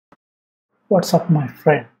What's up, my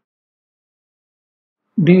friend?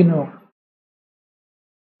 Do you know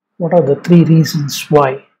what are the three reasons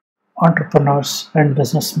why entrepreneurs and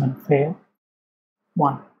businessmen fail?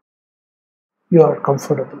 One, you are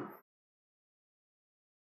comfortable.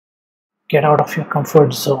 Get out of your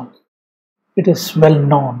comfort zone. It is well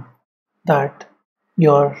known that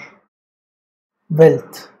your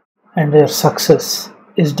wealth and your success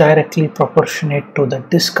is directly proportionate to the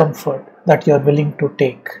discomfort that you are willing to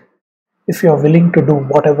take. If you are willing to do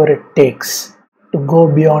whatever it takes to go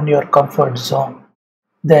beyond your comfort zone,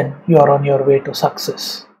 then you are on your way to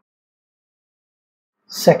success.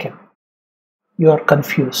 Second, you are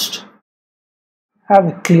confused. Have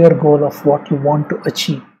a clear goal of what you want to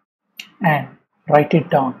achieve and write it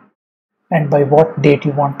down, and by what date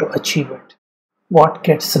you want to achieve it. What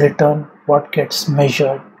gets written, what gets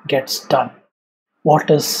measured, gets done.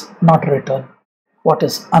 What is not written, what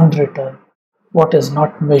is unwritten, what is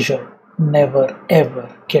not measured, never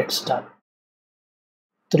ever gets done.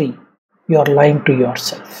 3. You are lying to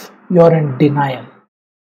yourself. You are in denial.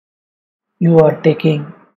 You are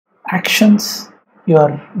taking actions, you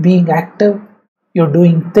are being active, you're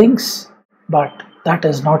doing things, but that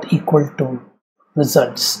is not equal to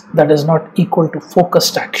results. That is not equal to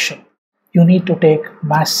focused action. You need to take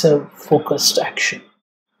massive focused action.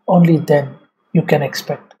 Only then you can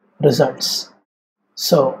expect results.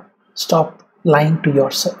 So stop lying to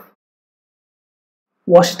yourself.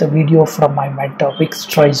 Watch the video from my mentor Vic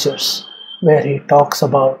Strizers, where he talks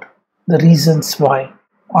about the reasons why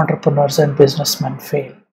entrepreneurs and businessmen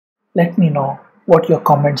fail. Let me know what your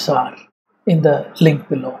comments are in the link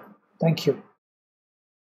below. Thank you.